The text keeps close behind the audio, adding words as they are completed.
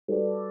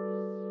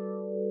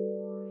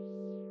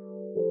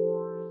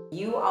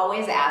You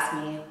always ask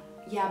me,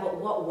 yeah, but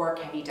what work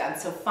have you done?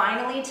 So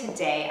finally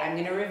today, I'm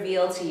gonna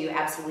reveal to you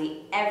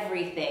absolutely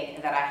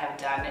everything that I have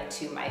done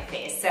to my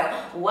face. So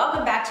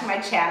welcome back to my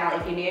channel.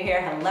 If you're new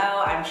here,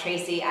 hello, I'm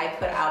Tracy. I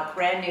put out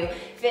brand new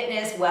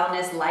fitness,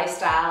 wellness,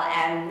 lifestyle,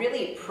 and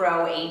really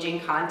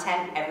pro-aging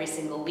content every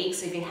single week.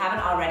 So if you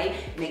haven't already,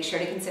 make sure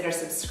to consider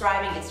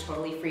subscribing. It's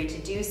totally free to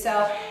do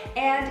so.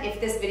 And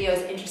if this video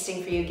is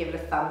interesting for you, give it a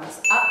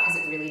thumbs up because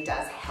it really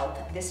does help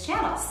this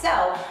channel.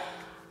 So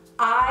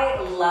I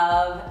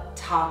love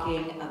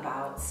talking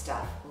about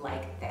stuff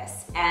like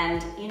this.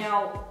 And you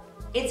know,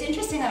 it's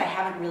interesting that I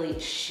haven't really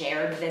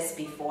shared this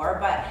before,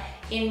 but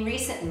in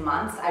recent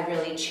months, I've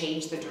really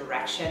changed the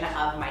direction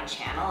of my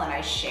channel, and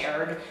I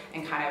shared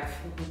and kind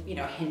of, you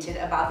know, hinted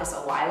about this a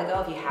while ago.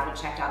 If you haven't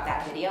checked out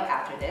that video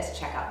after this,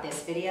 check out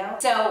this video.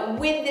 So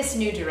with this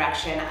new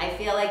direction, I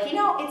feel like, you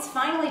know, it's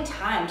finally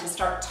time to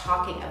start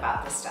talking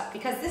about this stuff,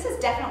 because this is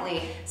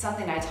definitely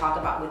something I talk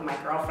about with my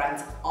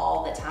girlfriends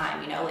all the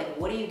time. You know, like,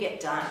 what do you get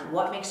done?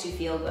 What makes you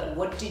feel good?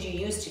 What did you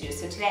used to do?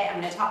 So today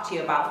I'm gonna talk to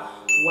you about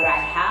what I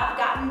have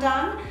gotten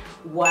done,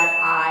 what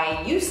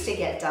I used to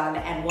get done,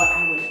 and what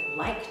I would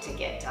like to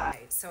get done.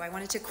 So I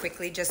wanted to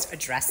quickly just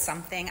address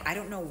something. I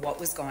don't know what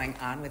was going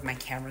on with my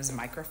camera's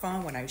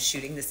microphone when I was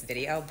shooting this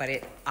video, but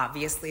it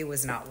obviously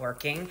was not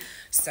working.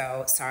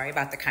 So sorry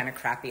about the kind of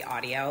crappy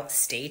audio.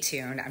 Stay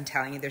tuned. I'm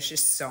telling you, there's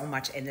just so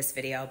much in this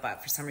video,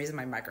 but for some reason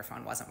my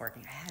microphone wasn't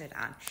working. I had it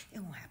on. It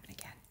won't happen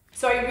again.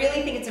 So I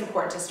really think it's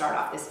important to start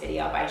off this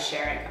video by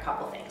sharing a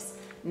couple things.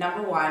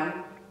 Number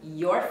one,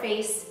 your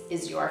face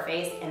is your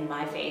face and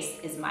my face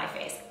is my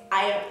face.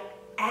 I am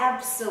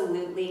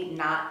absolutely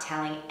not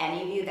telling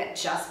any of you that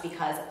just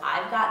because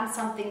I've gotten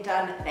something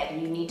done that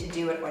you need to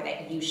do it or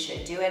that you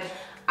should do it.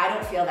 I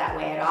don't feel that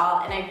way at all,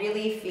 and I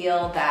really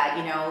feel that,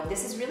 you know,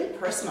 this is really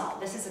personal.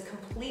 This is a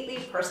completely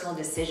personal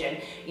decision,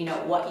 you know,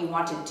 what you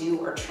want to do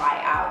or try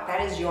out.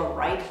 That is your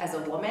right as a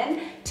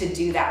woman to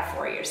do that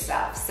for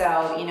yourself.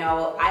 So, you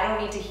know, I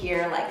don't need to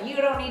hear like, you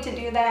don't need to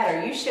do that,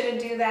 or you shouldn't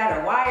do that,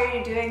 or why are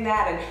you doing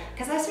that? And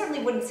because I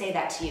certainly wouldn't say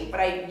that to you,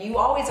 but you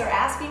always are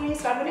asking me,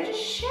 so I'm gonna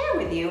just share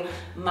with you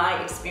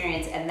my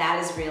experience, and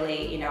that is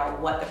really, you know,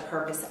 what the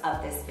purpose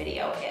of this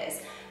video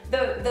is.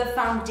 The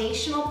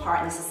foundational part,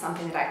 and this is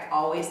something that I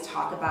always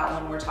talk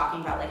about when we're talking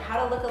about like how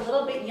to look a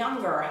little bit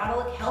younger, or how to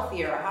look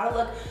healthier, or how to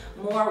look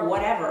more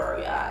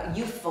whatever,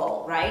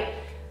 youthful, right?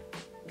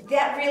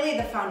 That really,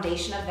 the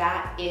foundation of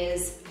that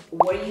is,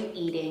 what are you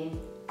eating?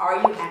 Are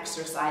you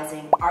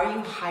exercising? Are you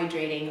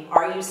hydrating?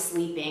 Are you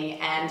sleeping?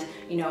 And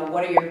you know,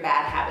 what are your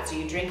bad habits? Are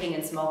you drinking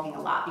and smoking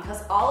a lot?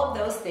 Because all of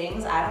those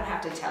things, I don't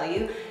have to tell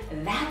you,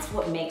 that's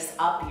what makes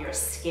up your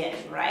skin,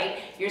 right?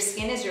 Your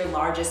skin is your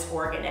largest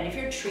organ, and if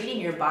you're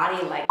treating your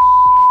body like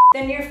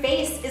then your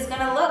face is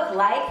gonna look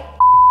like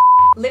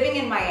Living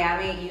in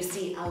Miami, you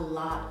see a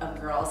lot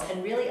of girls,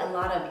 and really a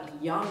lot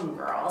of young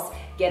girls,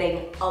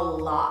 getting a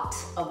lot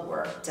of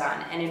work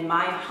done. And in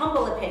my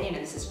humble opinion,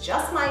 and this is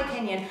just my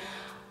opinion,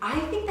 I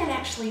think that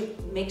actually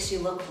makes you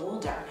look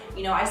older.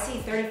 You know, I see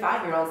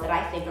 35-year-olds that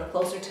I think are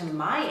closer to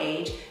my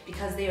age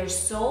because they are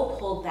so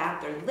pulled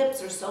back, their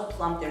lips are so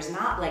plump, there's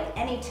not like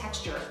any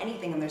texture or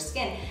anything in their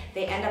skin.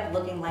 They end up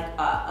looking like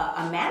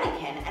a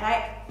mannequin. And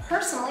I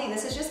personally, and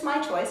this is just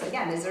my choice,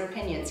 again, these are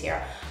opinions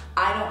here,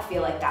 I don't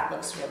feel like that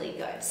looks really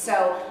good.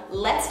 So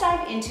let's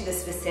dive into the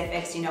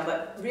specifics, you know,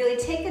 but really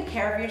take good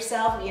care of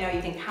yourself. You know, you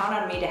can count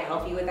on me to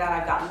help you with that.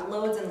 I've got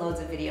loads and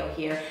loads of video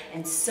here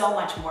and so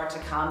much more to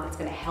come that's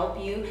gonna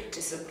help you,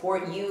 to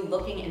support you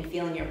looking and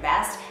feeling your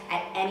best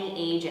at any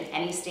age and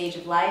any stage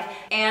of life.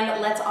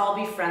 And let's all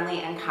be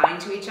friendly and kind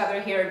to each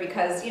other here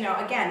because, you know,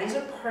 again, these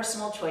are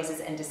personal choices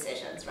and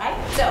decisions, right?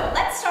 So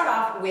let's start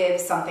off with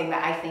something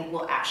that I think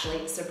will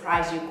actually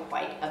surprise you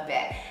quite a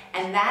bit.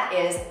 And that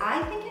is,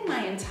 I think in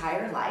my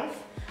entire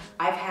life,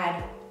 I've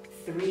had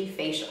 3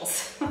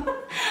 facials.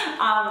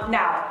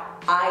 Now,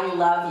 I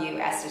love you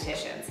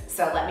estheticians.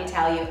 So let me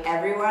tell you,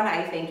 everyone,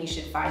 I think you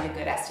should find a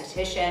good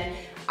esthetician.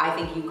 I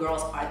think you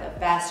girls are the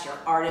best. You're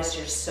artists,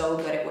 you're so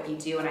good at what you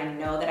do. And I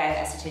know that I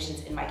have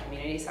estheticians in my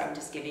community, so I'm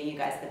just giving you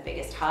guys the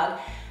biggest hug.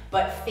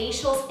 But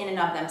facials in and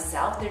of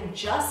themselves, they're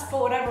just, for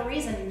whatever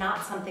reason,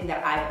 not something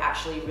that I've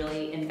actually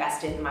really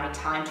invested my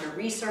time to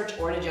research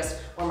or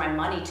my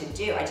money to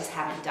do. I just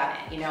haven't done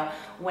it. You know,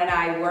 when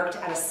I worked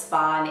at a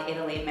spa in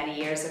Italy many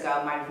years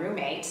ago, my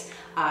roommate,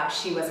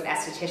 she was an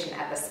esthetician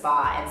at the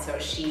spa, and so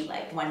she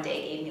like one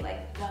day gave me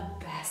like the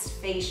best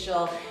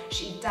facial.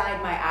 She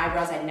dyed my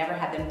eyebrows. I'd never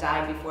had them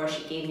dyed before.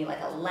 She gave me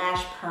like a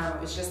lash perm. It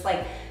was just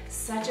like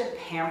such a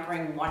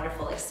pampering,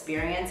 wonderful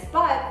experience.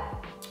 But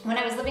when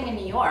I was living in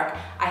New York,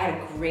 I had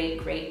a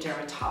great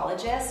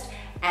dermatologist,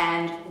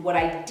 and what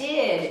I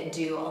did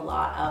do a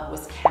lot of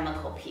was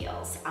chemical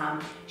peels.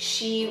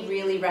 She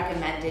really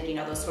recommended, you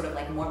know, those sort of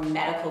like more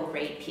medical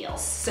grade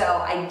peels.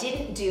 So I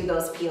didn't do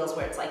those peels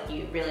where it's like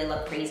you really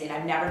look crazy, and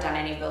I've never done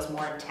any of those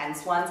more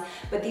intense ones,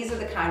 but these are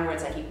the kind where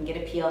it's like you can get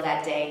a peel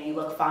that day, you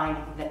look fine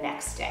the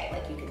next day,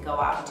 like you can go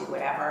out and do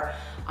whatever.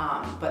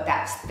 but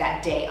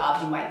that day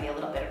of, you might be a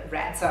little bit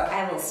red. So I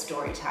have a little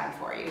story time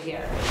for you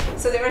here.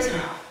 So there was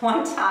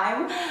one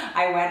time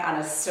I went on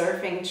a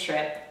surfing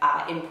trip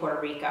in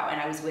Puerto Rico, and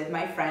I was with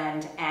my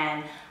friend,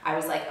 and I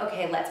was like,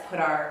 okay, let's put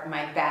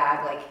my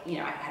bag, like, you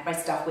know, I had my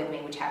stuff with me,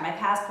 which had my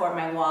passport,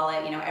 my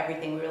wallet, you know,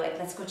 everything. We were like,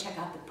 let's go check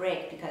out the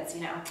break because,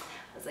 you know,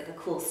 I was like a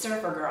cool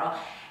surfer girl.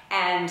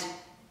 And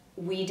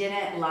we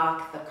didn't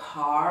lock the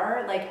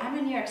car. Like, I'm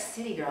a New York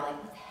City girl,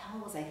 like, what the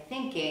hell was I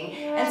thinking?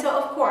 And so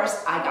of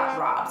course I got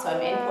robbed. So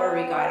I'm in Puerto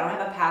Rico, I don't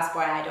have a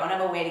passport, I don't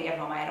have a way to get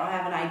home, I don't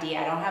have an ID,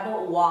 I don't have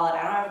a wallet,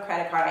 I don't have a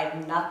credit card, I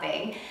have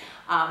nothing.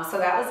 So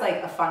that was like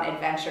a fun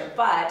adventure.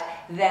 But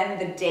then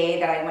the day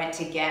that I went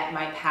to get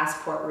my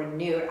passport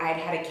renewed, I'd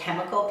had a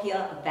chemical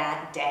peel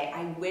that day.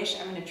 I wish,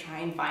 I'm gonna try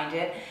and find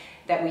it,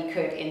 that we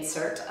could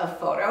insert a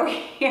photo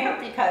here,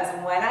 because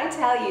when I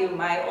tell you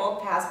my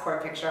old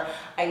passport picture,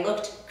 I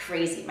looked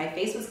crazy. My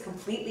face was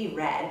completely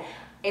red.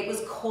 It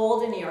was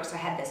cold in New York, so I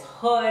had this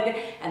hood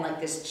and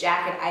like this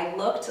jacket. I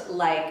looked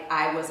like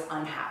I was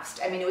unhoused.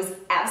 I mean, it was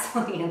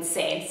absolutely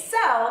insane. So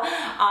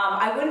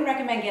I wouldn't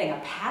recommend getting a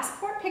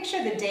passport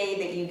picture the day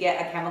that you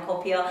get a chemical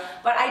peel,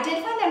 but I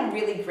did find them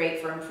really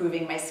great for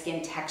improving my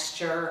skin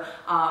texture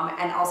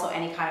and also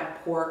any kind of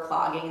pore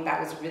clogging.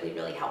 That was really,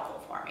 really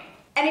helpful for me.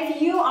 And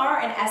if you are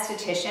an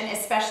esthetician,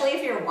 especially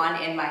if you're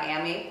one in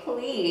Miami,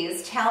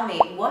 please tell me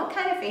what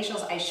kind of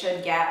facials I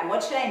should get,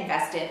 what should I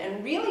invest in,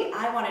 and really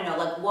I want to know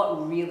like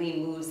what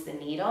really moves the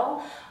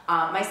needle.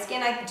 My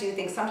skin, I do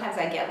think sometimes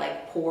I get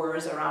like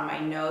pores around my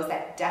nose.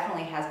 That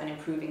definitely has been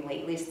improving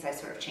lately since I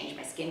sort of changed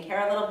my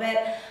skincare a little bit.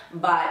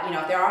 But you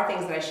know, if there are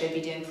things that I should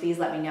be doing, please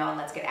let me know and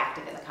let's get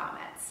active in the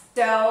comments.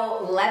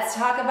 So let's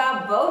talk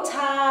about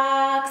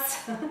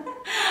Botox.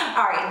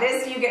 All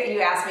right,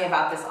 you ask me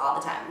about this all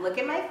the time. Look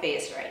at my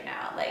face right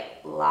now, like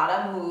a lot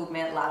of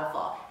movement, a lot of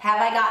fall.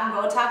 Have I gotten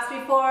Botox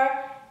before?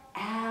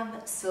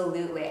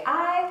 Absolutely.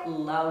 I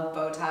love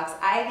Botox.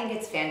 I think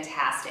it's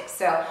fantastic.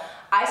 So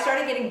I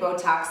started getting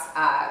Botox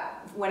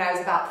when I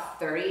was about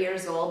 30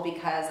 years old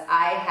because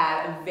I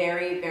had a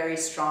very, very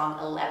strong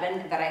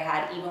 11 that I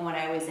had even when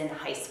I was in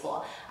high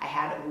school. I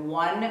had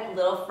one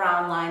little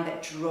frown line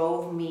that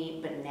drove me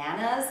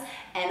bananas,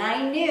 and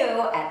I knew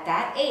at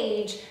that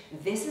age,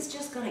 this is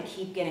just gonna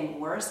keep getting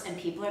worse and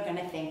people are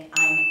gonna think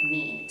I'm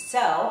mean.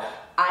 So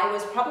I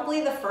was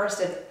probably the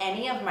first of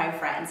any of my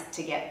friends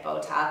to get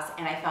Botox,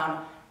 and I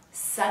found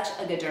such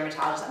a good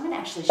dermatologist. I'm gonna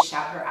actually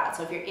shout her out.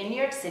 So if you're in New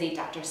York City,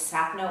 Dr.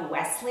 Sapna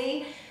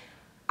Westley,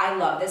 I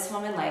love this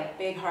woman, like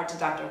big heart to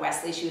Dr.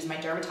 Westley. She was my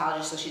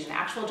dermatologist, so she's an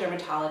actual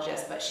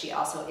dermatologist, but she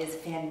also is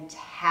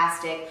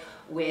fantastic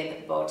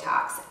with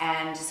Botox.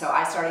 And so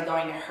I started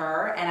going to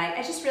her, and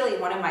I just really,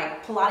 one of my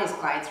Pilates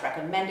clients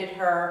recommended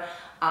her.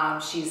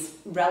 She's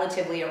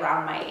relatively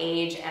around my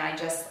age, and I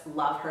just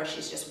love her.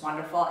 She's just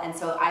wonderful. And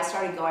so I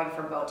started going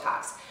for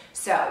Botox.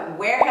 So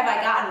where have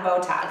I gotten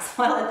Botox?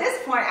 Well, at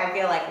this point, I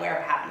feel like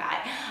where haven't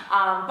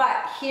I?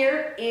 But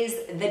here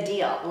is the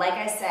deal. Like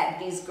I said,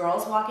 these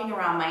girls walking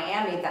around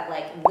Miami that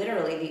like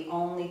literally the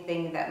only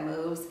thing that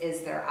moves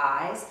is their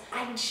eyes.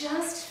 I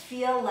just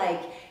feel like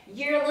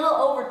you're a little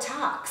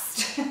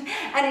overtoxed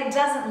and it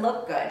doesn't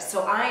look good.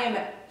 So I am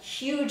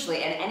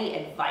hugely, and any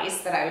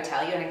advice that I would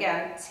tell you, and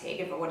again, take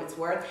it for what it's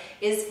worth,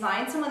 is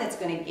find someone that's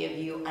gonna give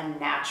you a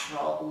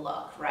natural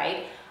look,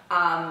 right?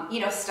 You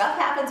know, stuff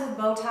happens with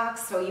Botox,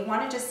 so you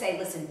want to just say,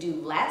 listen, do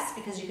less,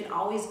 because you can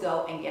always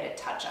go and get a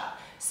touch-up.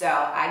 So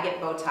I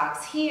get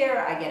Botox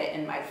here, I get it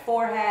in my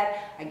forehead,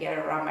 I get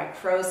it around my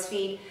crow's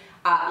feet.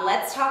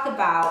 Let's talk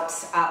about,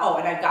 oh,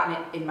 and I've gotten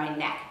it in my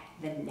neck.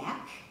 The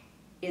neck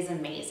is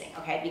amazing,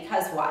 okay?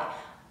 Because why?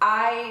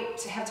 I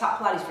have taught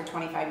Pilates for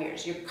 25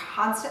 years. You're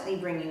constantly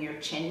bringing your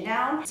chin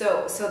down.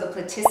 So the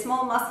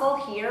platysmal muscle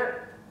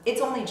here, its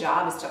only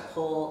job is to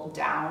pull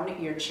down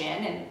your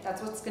chin, and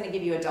that's what's gonna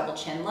give you a double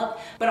chin look.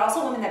 But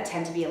also women that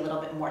tend to be a little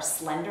bit more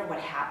slender, what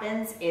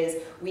happens is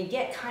we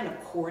get kind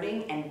of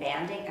cording and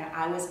banding, and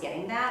I was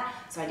getting that,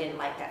 so I didn't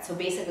like that. So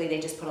basically they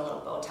just put a little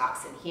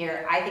Botox in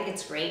here. I think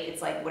it's great.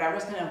 It's like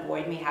whatever's gonna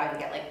avoid me having to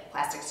get like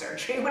plastic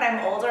surgery when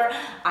I'm older,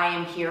 I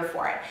am here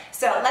for it.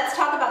 So let's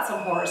talk about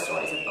some horror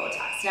stories of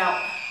Botox.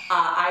 Now,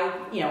 I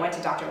went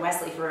to Dr.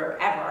 Westley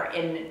forever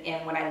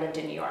when I lived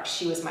in New York.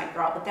 She was my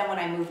girl. But then when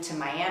I moved to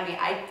Miami,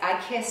 I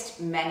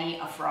kissed many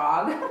a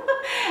frog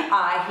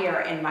here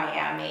in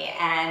Miami,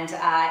 and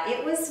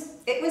it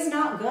was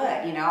not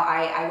good. You know,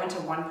 I went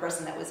to one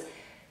person that was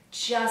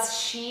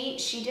just,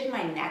 she did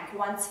my neck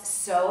once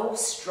so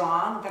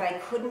strong that I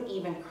couldn't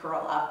even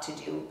curl up to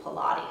do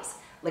Pilates.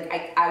 Like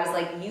I was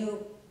like,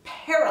 you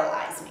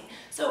paralyze me.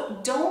 So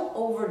don't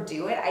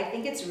overdo it. I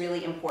think it's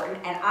really important,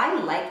 and I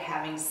like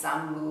having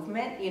some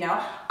movement, you know.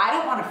 I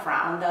don't want to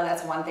frown though.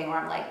 That's one thing where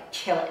I'm like,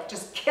 kill it,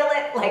 just kill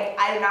it. Like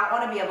I do not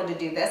want to be able to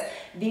do this.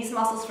 These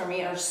muscles for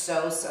me are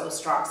so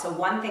strong. So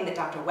one thing that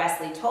Dr.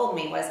 Wesley told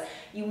me was,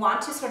 you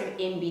want to sort of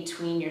in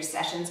between your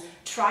sessions,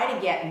 try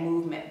to get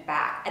movement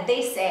back. And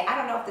they say, I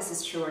don't know if this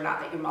is true or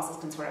not, that your muscles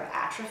can sort of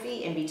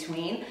atrophy in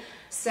between.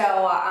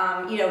 So,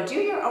 you know, do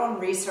your own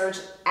research,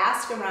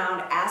 ask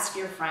around, ask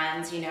your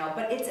friends, you know,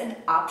 but it's an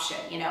option,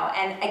 you know.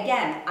 And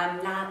again,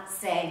 I'm not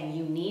saying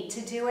you need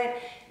to do it.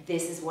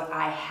 This is what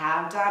I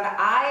have done.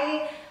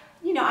 I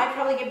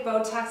probably get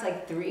Botox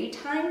like 3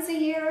 times a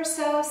year or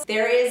so.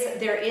 There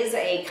is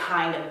a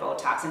kind of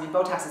Botox. I mean,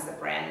 Botox is the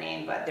brand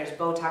name, but there's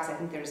Botox, I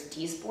think there's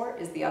D-Sport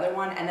is the other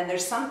one. And then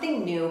there's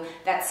something new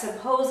that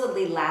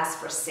supposedly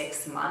lasts for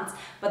 6 months,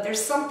 but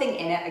there's something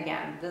in it.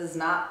 Again, this is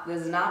not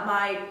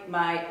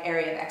my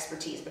area of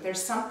expertise, but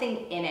there's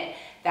something in it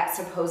that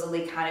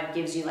supposedly kind of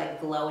gives you like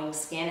glowing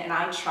skin. And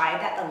I tried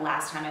that the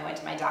last time I went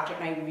to my doctor,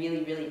 and I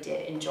really, really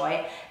did enjoy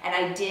it. And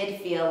I did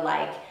feel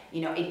like,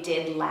 you know, it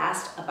did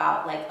last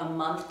about like a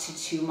month to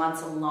 2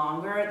 months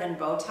longer than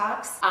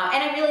Botox.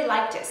 And I really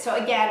liked it. So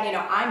again, you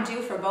know, I'm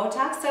due for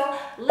Botox, so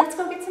let's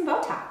go get some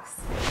Botox.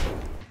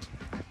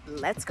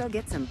 Let's go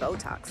get some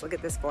Botox. Look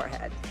at this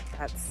forehead.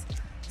 That's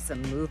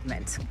some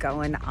movement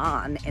going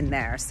on in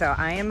there. So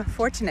I am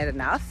fortunate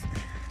enough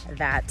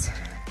that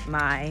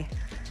my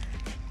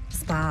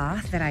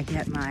spa that I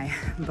get my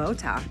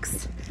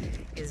Botox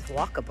is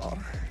walkable.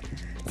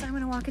 So I'm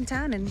gonna walk in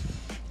town and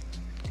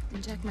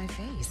inject my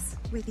face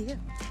with you.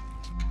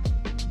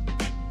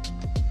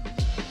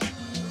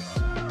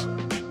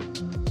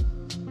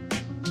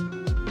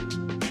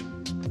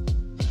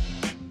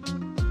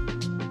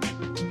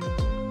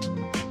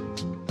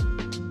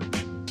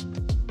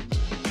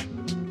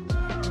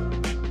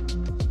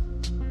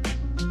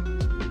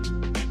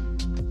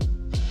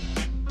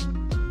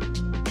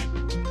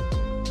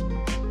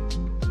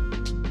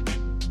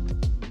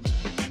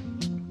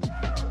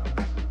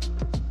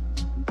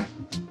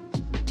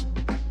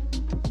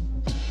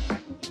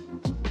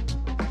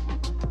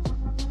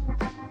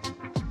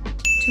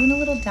 Doing a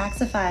little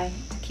Daxify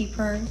to keep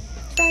her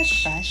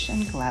fresh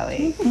and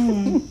glowy.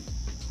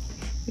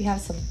 We have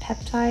some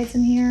peptides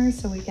in here,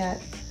 so we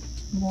get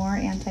more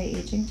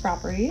anti-aging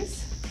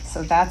properties.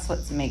 So that's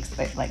what makes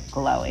it like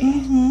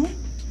glowy.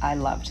 I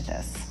loved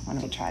this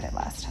when we tried it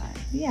last time.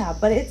 Yeah,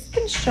 but it's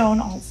been shown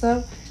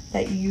also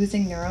that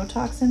using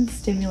neurotoxins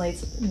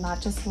stimulates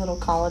not just a little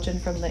collagen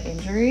from the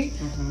injury,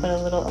 but a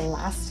little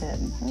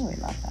elastin. I really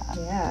love that.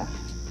 Yeah.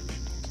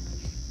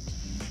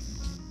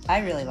 I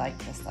really liked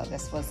this though.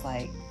 This was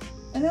like,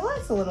 and it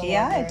lasts a little longer.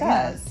 Yeah, it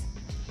does. Yeah.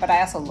 But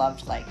I also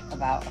loved like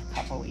about a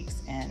couple weeks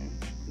in.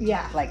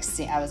 Yeah. Like,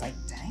 see, I was like,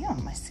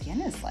 damn, my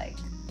skin is like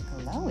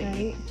glowy,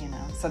 right. You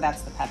know? So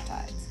that's the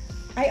peptides.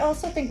 I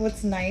also think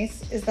what's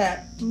nice is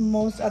that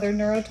most other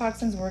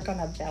neurotoxins work on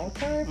a bell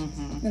curve.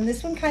 And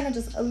this one kind of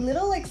just a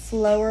little like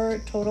slower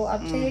total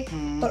uptake,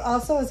 but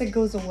also as it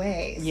goes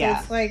away. So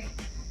it's like,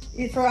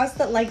 for us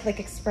that like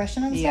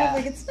expression and stuff,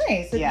 like it's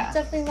nice. It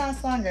definitely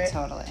lasts longer.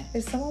 Totally.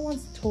 If someone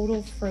wants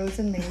total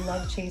frozen, they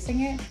love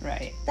chasing it.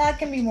 Right. That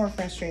can be more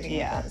frustrating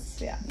with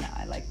us. Yeah. No,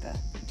 I like the.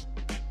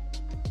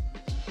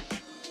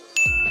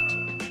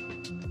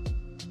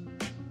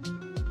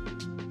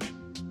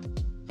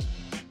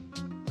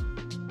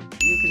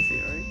 You can see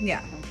it, right?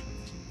 Yeah.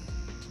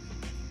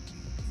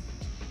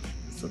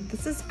 So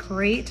this is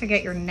great to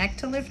get your neck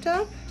to lift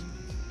up.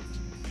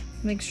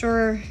 Make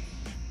sure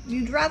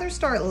you'd rather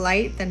start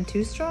light than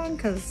too strong,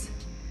 because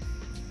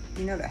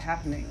you know that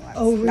happened to me once.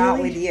 Oh, really? Not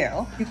with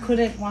you. You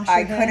couldn't wash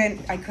your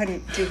head? I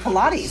couldn't do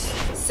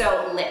Pilates.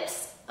 So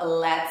lips.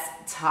 Let's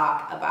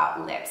talk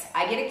about lips.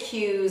 I get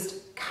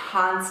accused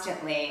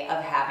constantly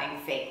of having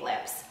fake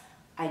lips.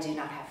 I do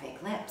not have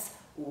fake lips.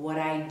 What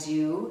I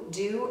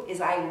do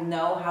is I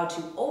know how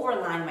to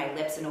overline my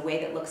lips in a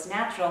way that looks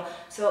natural,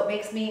 so it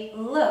makes me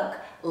look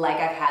like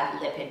I've had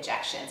lip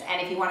injections.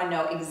 And if you want to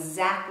know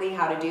exactly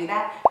how to do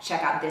that,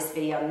 check out this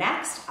video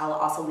next. I'll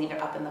also leave it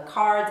up in the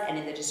cards and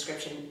in the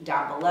description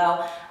down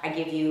below. I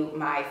give you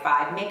my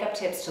 5 makeup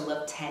tips to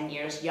look 10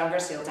 years younger,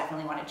 so you'll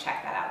definitely want to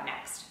check that out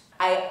next.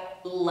 I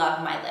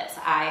love my lips.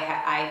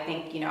 I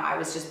think, you know, I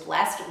was just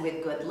blessed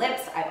with good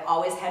lips. I've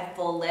always had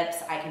full lips.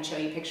 I can show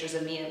you pictures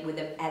of me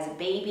as a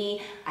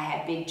baby. I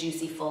had big,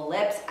 juicy, full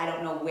lips. I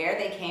don't know where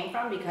they came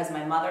from because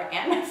my mother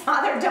and my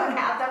father don't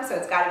have them, so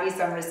it's gotta be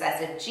some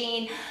recessive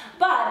gene.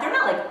 But they're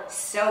not like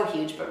so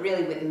huge, but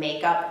really with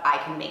makeup, I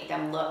can make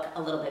them look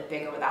a little bit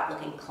bigger without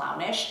looking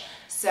clownish.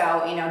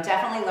 So, you know,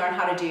 definitely learn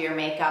how to do your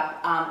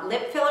makeup.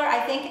 Lip filler,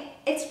 I think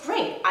it's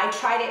great. I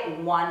tried it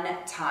one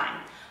time.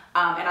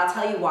 And I'll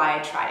tell you why I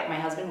tried it. My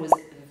husband was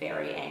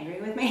very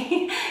angry with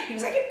me. He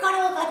was like, you're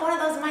gonna look like one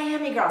of those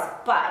Miami girls.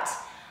 But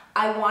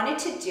I wanted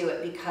to do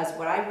it because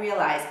what I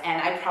realized,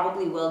 and I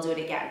probably will do it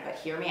again, but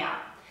hear me out.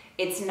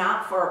 It's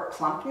not for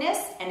plumpness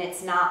and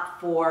it's not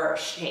for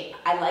shape.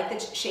 I like the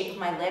shape of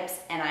my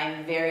lips, and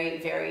I'm very,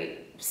 very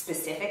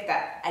specific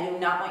that I do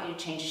not want you to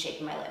change the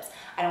shape of my lips.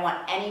 I don't want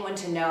anyone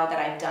to know that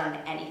I've done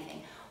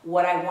anything.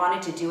 What I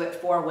wanted to do it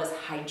for was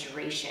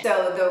hydration.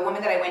 So the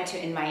woman that I went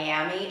to in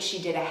Miami,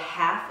 she did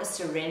half a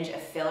syringe of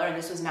filler, and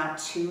this was now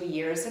 2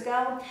 years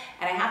ago.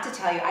 And I have to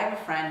tell you, I have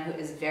a friend who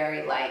is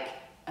very like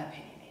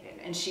opinionated,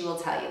 And she will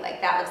tell you,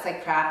 like, that looks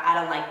like crap, I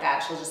don't like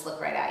that. She'll just look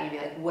right at you and be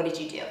like, what did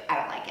you do? I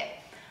don't like it.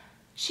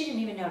 She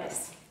didn't even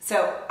notice.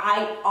 So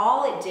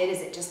all it did is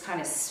it just kind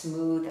of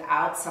smoothed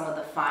out some of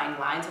the fine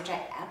lines, which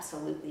I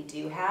absolutely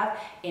do have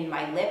in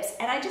my lips.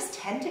 And I just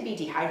tend to be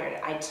dehydrated.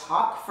 I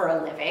talk for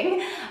a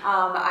living.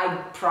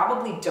 I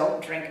probably don't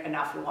drink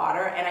enough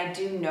water. And I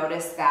do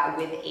notice that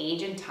with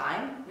age and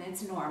time, and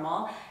it's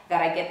normal,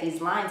 that I get these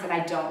lines and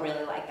I don't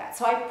really like that.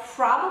 So I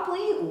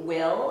probably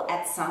will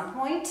at some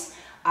point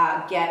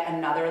get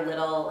another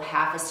little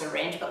half a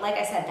syringe. But like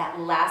I said, that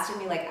lasted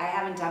me, like I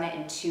haven't done it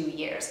in 2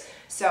 years.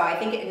 So I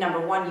think number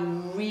one,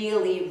 you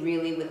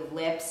really with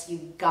lips,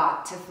 you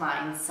got to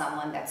find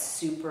someone that's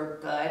super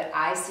good.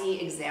 I see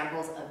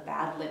examples of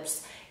bad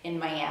lips in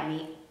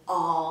Miami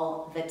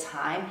all the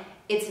time.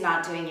 It's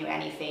not doing you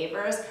any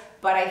favors,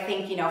 but I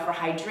think, you know, for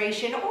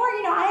hydration, or,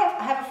 you know, I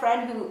have a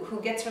friend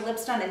who gets her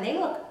lips done and they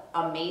look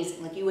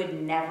amazing. Like, you would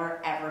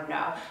never ever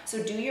know.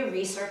 So do your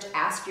research,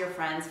 ask your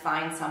friends,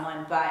 find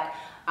someone, but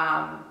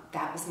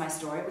that was my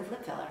story with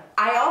lip filler.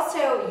 I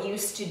also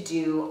used to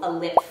do a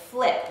lip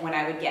flip when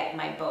I would get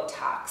my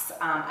Botox.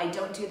 I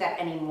don't do that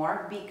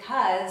anymore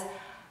because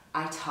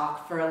I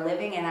talk for a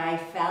living and I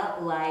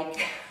felt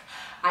like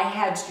I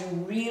had to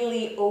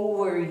really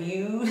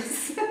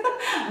overuse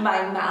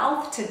my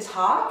mouth to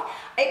talk.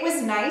 It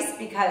was nice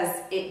because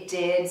it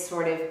did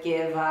sort of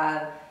give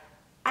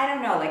I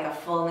don't know, like a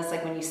fullness,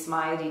 like when you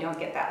smile, you don't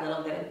get that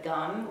little bit of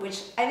gum,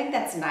 which I think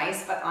that's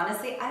nice, but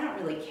honestly, I don't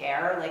really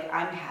care. Like,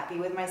 I'm happy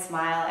with my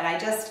smile,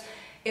 and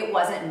it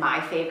wasn't my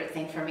favorite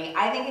thing for me.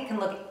 I think it can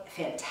look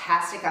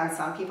fantastic on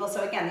some people.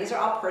 So again, these are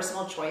all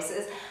personal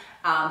choices.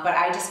 But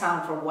I just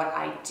found for what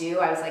I do,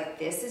 I was like,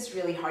 this is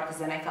really hard, because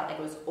then I felt like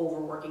I was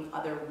overworking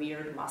other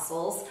weird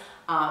muscles,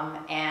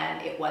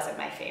 and it wasn't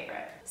my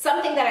favorite.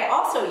 Something that I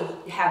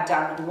also have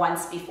done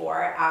once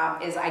before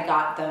is I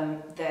got the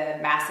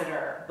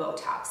masseter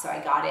Botox. So I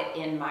got it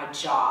in my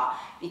jaw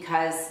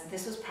because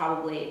this was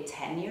probably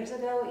 10 years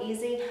ago,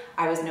 easy.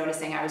 I was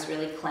noticing I was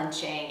really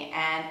clenching,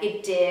 and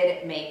it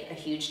did make a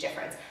huge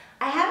difference.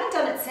 I haven't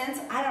done it since.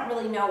 I don't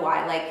really know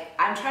why. Like,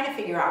 I'm trying to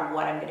figure out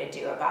what I'm gonna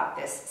do about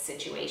this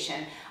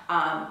situation.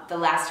 The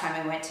last time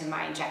I went to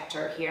my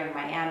injector here in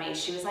Miami,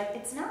 she was like,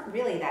 it's not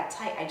really that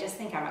tight. I just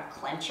think I'm a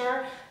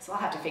clencher, so I'll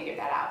have to figure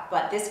that out.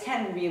 But this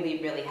can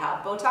really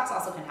help. Botox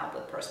also can help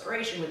with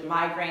perspiration, with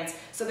migraines.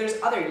 So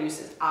there's other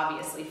uses,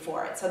 obviously,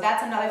 for it. So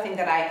that's another thing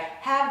that I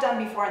have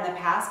done before in the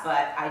past,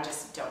 but I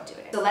just don't do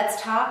it. So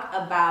let's talk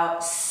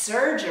about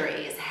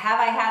surgeries. Have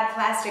I had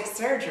plastic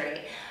surgery?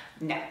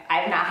 No,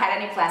 I've not had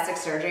any plastic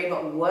surgery,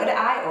 but would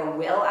I or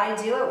will I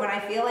do it when I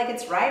feel like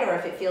it's right, or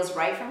if it feels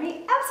right for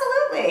me?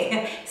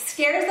 Absolutely.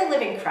 Scares the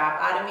living crap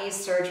out of me.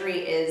 Surgery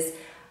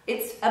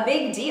it's a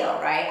big deal,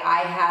 right? I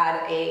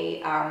had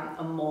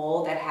a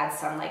mole that had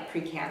some like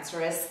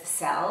precancerous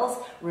cells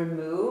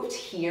removed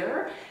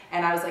here,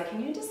 and I was like,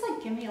 can you just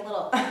like give me a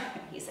little,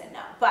 he said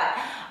no. But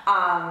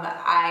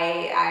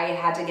I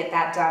had to get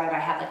that done, and I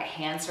had like a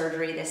hand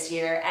surgery this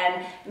year,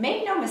 and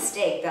make no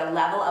mistake, the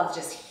level of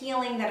just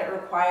healing that it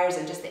requires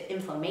and just the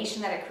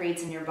inflammation that it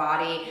creates in your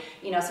body,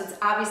 you know, so it's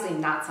obviously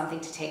not something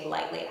to take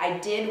lightly. I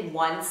did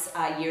once,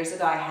 years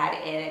ago, I had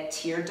a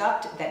tear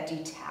duct that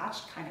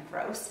detached, kind of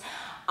gross.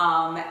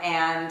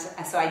 And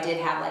so I did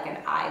have like an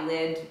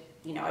eyelid,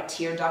 you know, a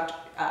tear duct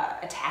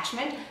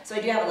attachment. So I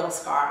do have a little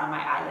scar on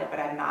my eyelid, but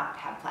I've not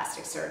had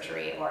plastic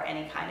surgery or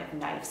any kind of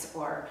knives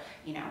or,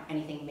 you know,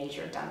 anything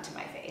major done to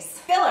my face.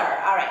 Filler.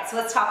 All right, so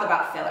let's talk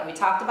about filler. We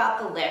talked about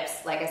the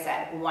lips, like I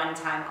said, one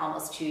time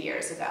almost 2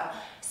 years ago.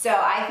 So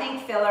I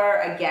think filler,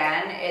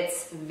 again,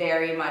 it's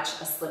very much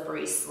a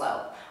slippery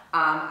slope.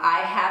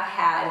 I have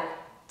had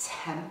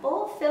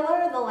temple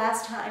filler the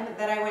last time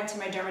that I went to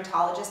my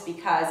dermatologist,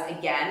 because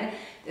again,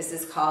 this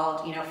is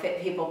called, you know,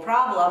 fit people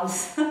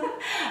problems.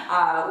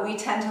 We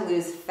tend to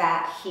lose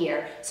fat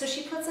here. So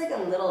she puts like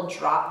a little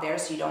drop there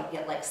so you don't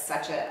get like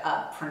such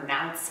a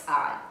pronounced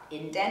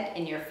indent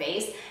in your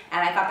face.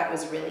 And I thought that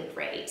was really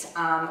great.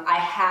 I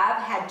have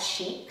had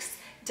cheeks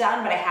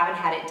done, but I haven't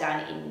had it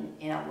done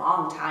in a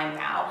long time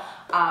now.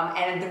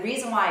 And the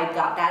reason why I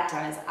got that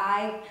done is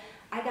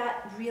I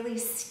got really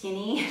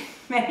skinny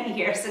many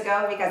years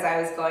ago because I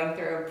was going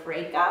through a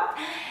breakup,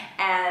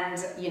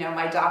 and you know,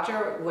 my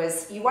doctor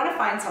was, you want to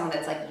find someone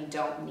that's like, you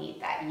don't need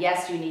that.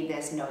 Yes, you need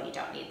this. No, you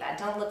don't need that.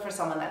 Don't look for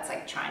someone that's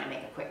like trying to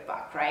make a quick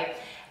buck, right?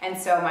 And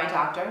so my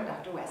doctor,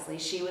 Dr. Westley,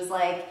 she was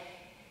like,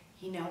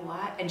 you know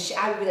what? And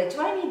I would be like, do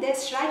I need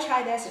this? Should I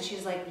try this? And she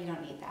was like, you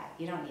don't need that.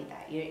 You don't need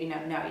that. You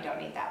know, no, you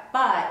don't need that.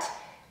 But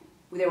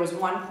there was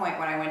one point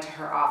when I went to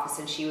her office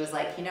and she was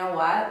like, you know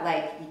what?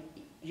 Like,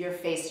 your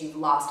face, you've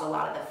lost a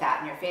lot of the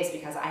fat in your face,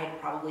 because I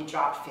had probably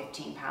dropped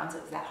 15 pounds.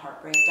 It was that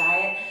heartbreak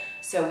diet.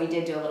 So we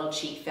did do a little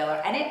cheek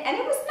filler, and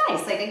it was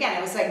nice. Like, again,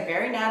 it was like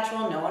very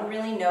natural. No one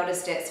really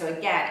noticed it. So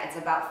again, it's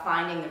about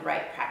finding the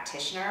right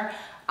practitioner.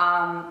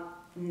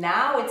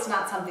 Now it's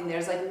not something,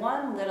 there's like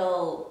one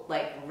little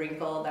like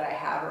wrinkle that I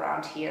have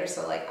around here.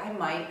 So like I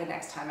might, the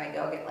next time I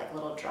go, get like a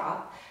little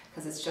drop,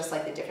 because it's just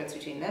like the difference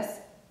between this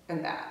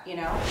and that, you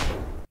know?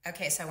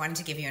 Okay, so I wanted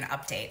to give you an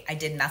update. I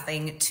did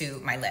nothing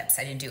to my lips.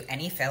 I didn't do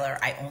any filler.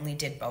 I only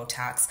did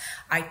Botox.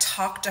 I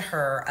talked to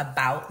her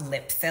about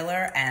lip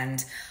filler,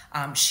 and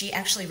she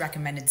actually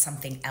recommended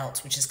something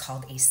else, which is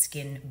called a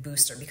skin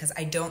booster, because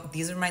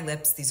these are my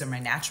lips, these are my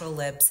natural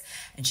lips,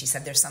 and she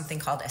said there's something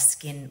called a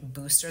skin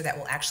booster that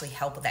will actually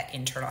help with that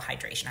internal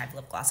hydration. I have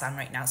lip gloss on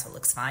right now, so it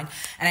looks fine.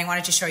 And I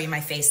wanted to show you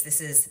my face.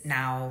 This is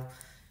now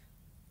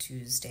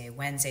Tuesday,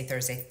 Wednesday,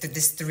 Thursday,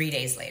 this 3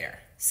 days later.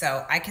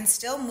 So I can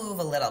still move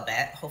a little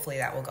bit. Hopefully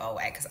that will go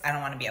away because I don't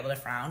want to be able to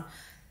frown.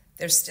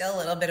 There's still a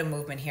little bit of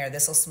movement here.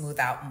 This will smooth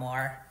out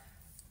more.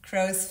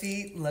 Crow's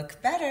feet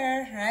look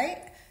better,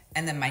 right?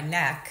 And then my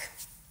neck,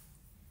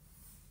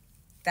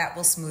 that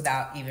will smooth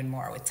out even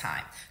more with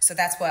time. So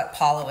that's what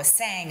Paula was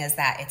saying, is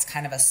that it's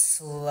kind of a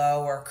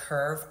slower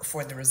curve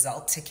for the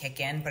result to kick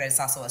in, but it's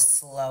also a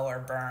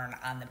slower burn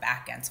on the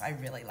back end. So I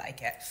really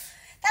like it.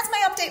 That's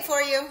my update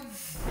for you.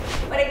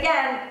 But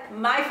again,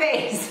 my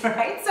face,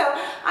 right? So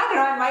I don't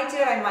know, I might do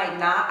it, I might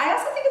not. I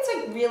also think it's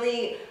like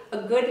really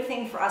a good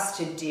thing for us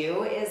to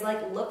do is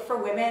like look for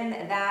women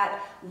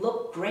that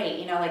look great.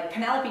 You know, like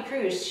Penelope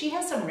Cruz, she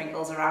has some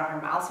wrinkles around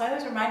her mouth. So I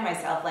always remind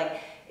myself,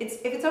 like, if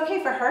it's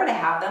okay for her to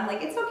have them,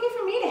 like it's okay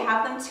for me to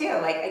have them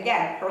too. Like,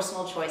 again,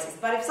 personal choices.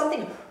 But if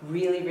something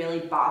really,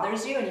 really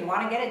bothers you and you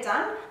want to get it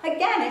done,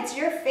 again, it's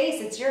your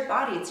face, it's your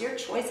body, it's your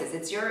choices,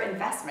 it's your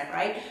investment,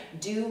 right?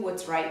 Do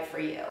what's right for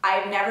you.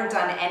 I've never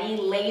done any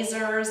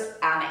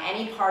lasers on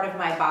any part of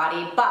my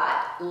body,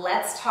 but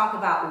let's talk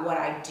about what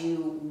I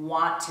do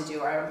want to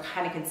do, or I'm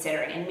kind of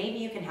considering, and maybe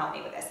you can help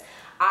me with this.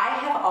 I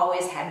have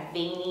always had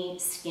veiny,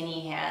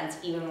 skinny hands,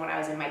 even when I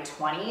was in my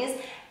 20s,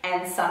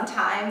 and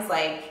sometimes,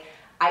 like,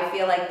 I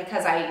feel like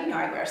because I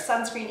wear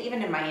sunscreen,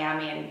 even in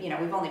Miami, and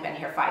we've only been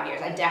here 5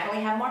 years, I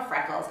definitely have more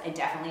freckles. I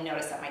definitely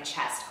notice that my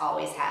chest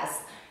always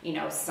has,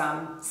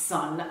 some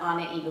sun on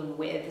it, even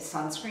with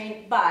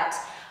sunscreen. But,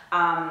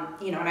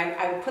 and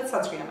I would put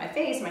sunscreen on my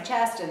face, my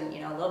chest, and,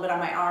 a little bit on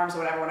my arms or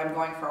whatever when I'm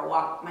going for a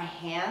walk. My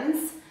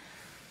hands,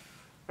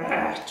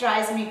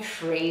 drives me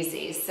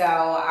crazy. So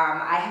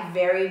I have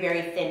very,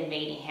 very thin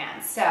veiny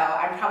hands. So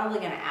I'm probably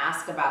going to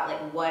ask about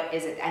like, what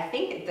is it? I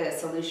think the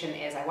solution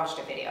is, I watched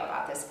a video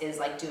about this, is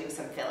like doing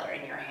some filler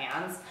in your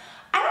hands.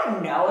 I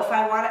don't know if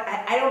I want it.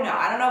 I don't know.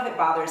 I don't know if it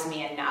bothers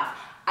me enough.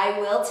 I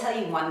will tell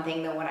you one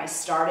thing though, when I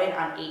started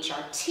on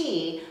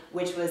HRT,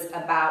 which was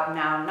about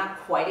now, not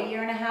quite a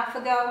year and a half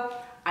ago,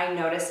 I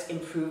noticed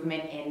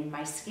improvement in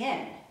my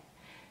skin.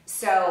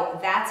 So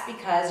that's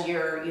because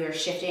you're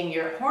shifting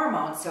your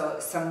hormones, so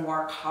some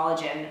more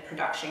collagen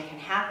production can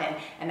happen.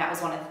 And that was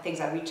one of the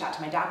things I reached out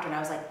to my doctor and I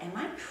was like, am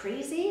I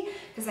crazy?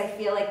 Because I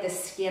feel like the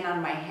skin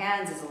on my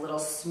hands is a little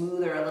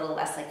smoother, a little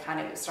less like kind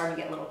of starting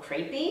to get a little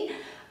crepey.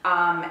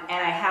 And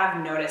I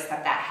have noticed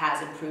that that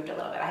has improved a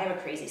little bit. I have a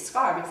crazy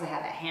scar because I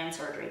had that hand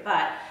surgery,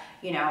 but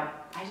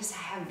I just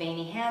have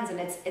veiny hands, and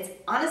it's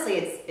honestly,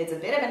 it's a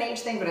bit of an age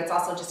thing, but it's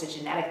also just a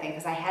genetic thing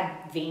because I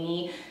had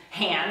veiny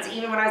hands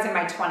even when I was in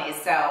my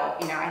 20s. So,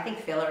 I think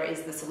filler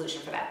is the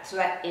solution for that. So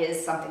that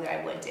is something that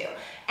I would do.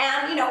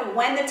 And,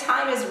 when the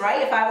time is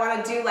right, if I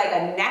want to do like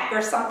a neck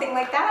or something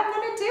like that, I'm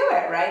going to do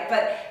it, right?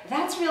 But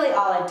that's really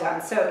all I've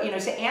done. So,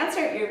 to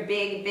answer your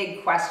big,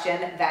 big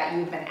question that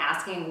you've been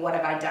asking, what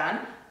have I done?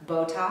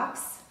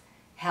 Botox,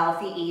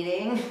 healthy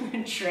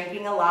eating,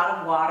 drinking a lot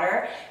of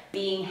water,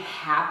 being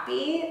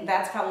happy.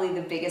 That's probably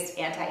the biggest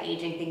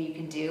anti-aging thing you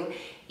can do.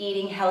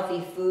 Eating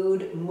healthy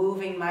food,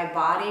 moving my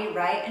body,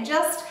 right? And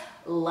just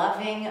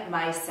loving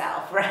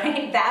myself,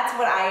 right? That's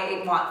what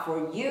I want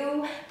for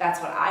you. That's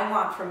what I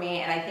want for me.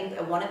 And I think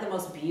that one of the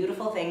most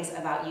beautiful things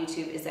about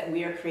YouTube is that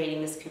we are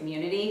creating this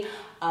community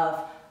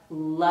of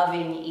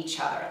loving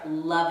each other,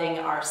 loving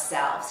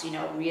ourselves,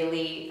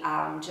 really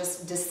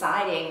just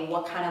deciding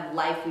what kind of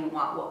life we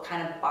want, what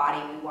kind of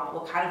body we want,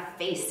 what kind of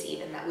face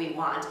even that we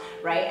want,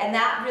 right? And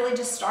that really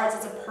just starts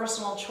as a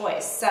personal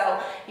choice.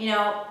 So,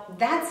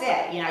 that's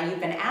it.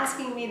 You've been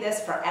asking me this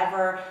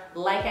forever.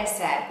 Like I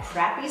said,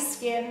 crappy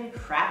skin,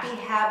 crappy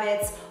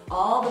habits,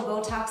 all the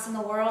Botox in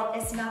the world,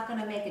 it's not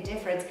gonna make a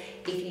difference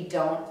if you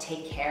don't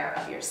take care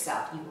of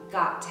yourself. You've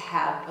got to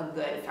have a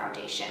good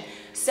foundation.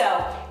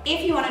 So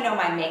if you wanna know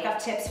my makeup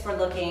tips for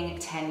looking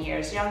 10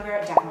 years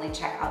younger, definitely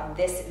check out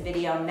this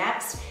video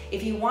next.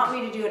 If you want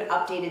me to do an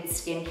updated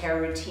skincare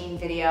routine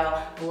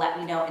video, let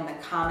me know in the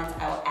comments.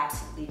 I will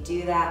absolutely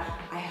do that.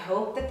 I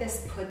hope that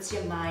this puts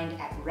your mind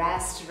at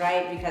rest,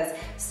 right? Because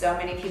so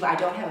many people, I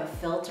don't have a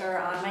filter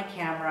on my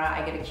camera.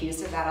 I get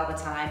accused of that all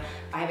the time.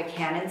 I have a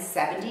Canon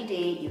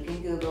 70D. You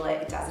can Google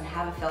it. It doesn't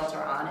have a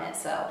filter on it.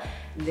 So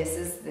this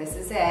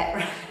is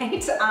it,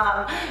 right?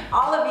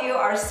 All of you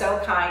are so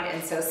kind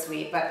and so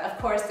sweet, but of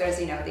course there's,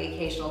 the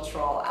occasional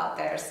troll out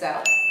there.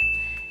 So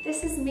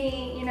this is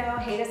me, you know,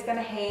 hate is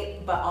gonna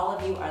hate, but all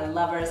of you are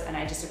lovers and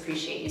I just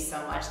appreciate you so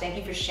much. Thank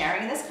you for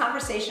sharing this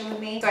conversation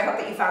with me. So I hope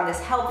that you found this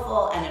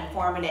helpful and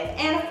informative.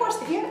 And of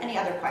course, if you have any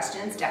other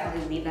questions,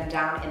 definitely leave them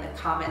down in the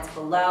comments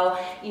below.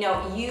 You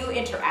know, you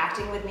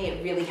interacting with me,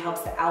 it really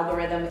helps the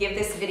algorithm. Give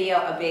this video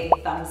a big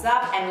thumbs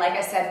up. And like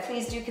I said,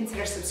 please do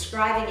consider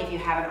subscribing if you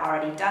haven't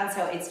already done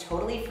so. It's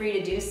totally free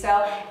to do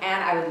so.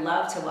 And I would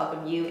love to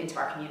welcome you into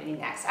our community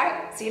next. All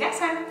right, see you next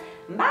time.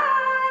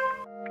 Bye.